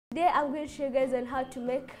Today I'm going to show you guys on how to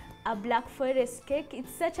make a black forest cake.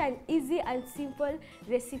 It's such an easy and simple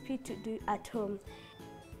recipe to do at home.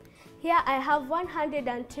 Here I have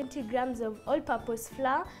 120 grams of all-purpose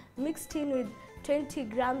flour mixed in with 20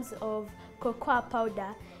 grams of cocoa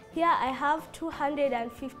powder. Here I have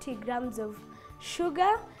 250 grams of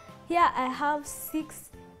sugar. Here I have 6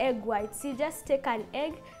 egg whites. You just take an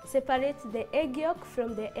egg, separate the egg yolk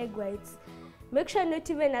from the egg whites. Make sure not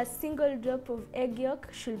even a single drop of egg yolk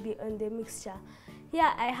should be on the mixture. Here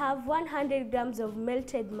I have 100 grams of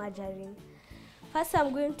melted margarine. First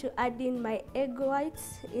I'm going to add in my egg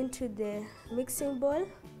whites into the mixing bowl.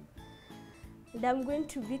 And I'm going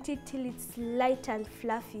to beat it till it's light and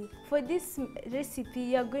fluffy. For this recipe,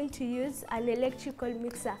 you're going to use an electrical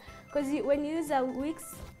mixer because when you use a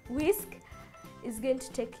whisk, it's going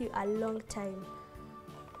to take you a long time.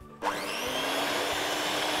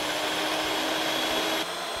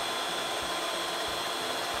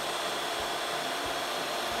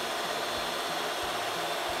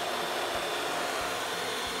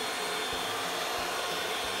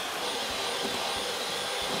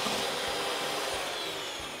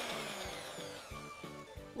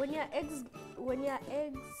 When your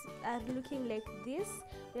eggs are looking like this,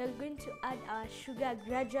 we are going to add our sugar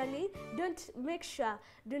gradually.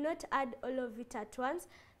 Do not add all of it at once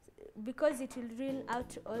because it will ruin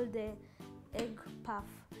out all the egg puff.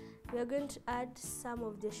 We are going to add some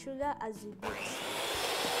of the sugar as we beat.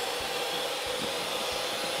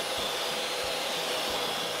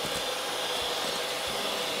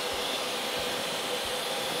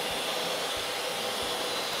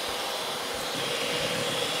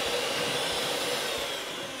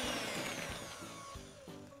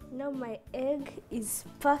 Now my egg is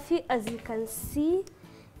puffy, as you can see.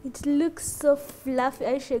 It looks so fluffy.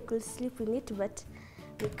 I wish I could sleep in it, but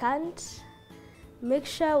we can't. Make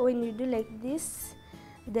sure when you do like this,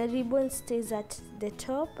 the ribbon stays at the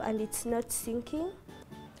top and it's not sinking.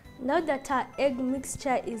 Now that our egg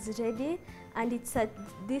mixture is ready and it's at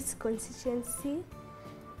this consistency,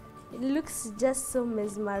 it looks just so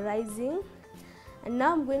mesmerizing. And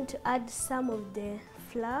now I'm going to add some of the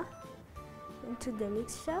flour into the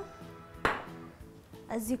mixture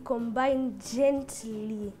as you combine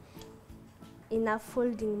gently in a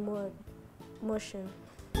folding motion.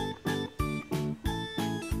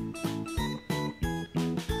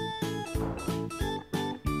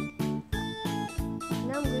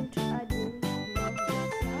 Now I'm going to add in more of the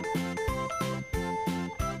flour,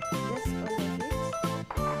 just all of it,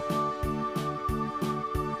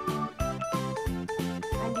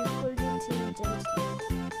 and you fold it in gently.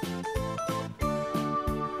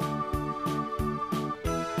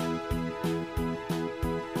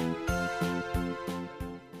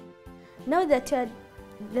 Now that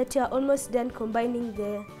you are almost done combining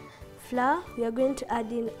the flour, we are going to add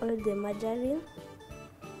in all the margarine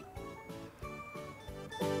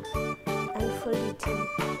and fold it in.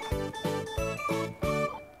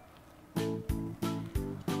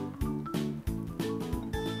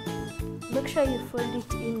 Make sure you fold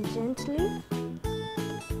it in gently.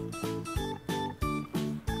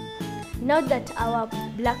 Now that our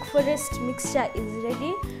black forest mixture is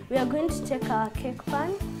ready, we are going to take our cake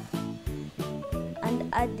pan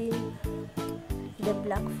and add in the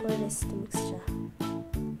black forest mixture.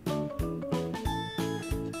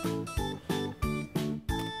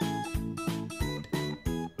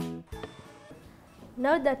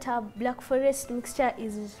 Now that our black forest mixture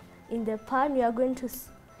is in the pan, we are going to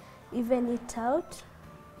even it out.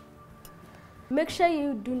 Make sure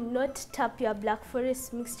you do not tap your black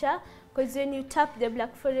forest mixture, because when you tap the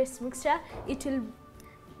black forest mixture, it will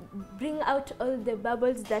bring out all the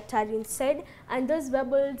bubbles that are inside, and those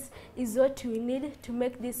bubbles is what we need to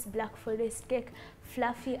make this black forest cake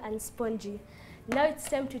fluffy and spongy. Now it's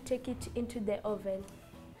time to take it into the oven.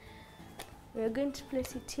 We're going to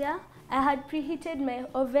place it here. I had preheated my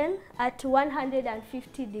oven at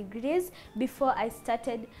 150 degrees before I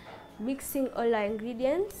started mixing all our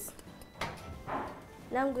ingredients.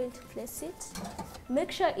 Now I'm going to place it.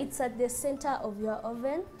 Make sure it's at the center of your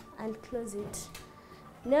oven and close it.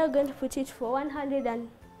 Now I'm going to put it for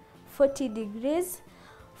 140 degrees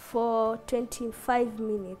for 25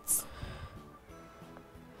 minutes.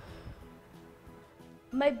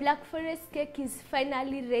 My black forest cake is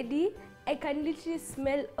finally ready. I can literally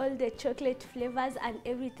smell all the chocolate flavors and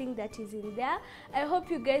everything that is in there. I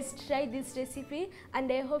hope you guys try this recipe,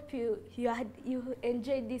 and I hope you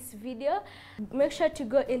enjoyed this video. Make sure to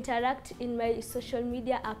go interact in my social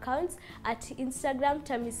media accounts at Instagram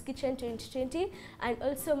Tammy's Kitchen 2020 and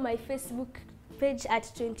also my Facebook page at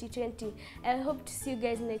 2020. I hope to see you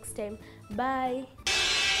guys next time. Bye.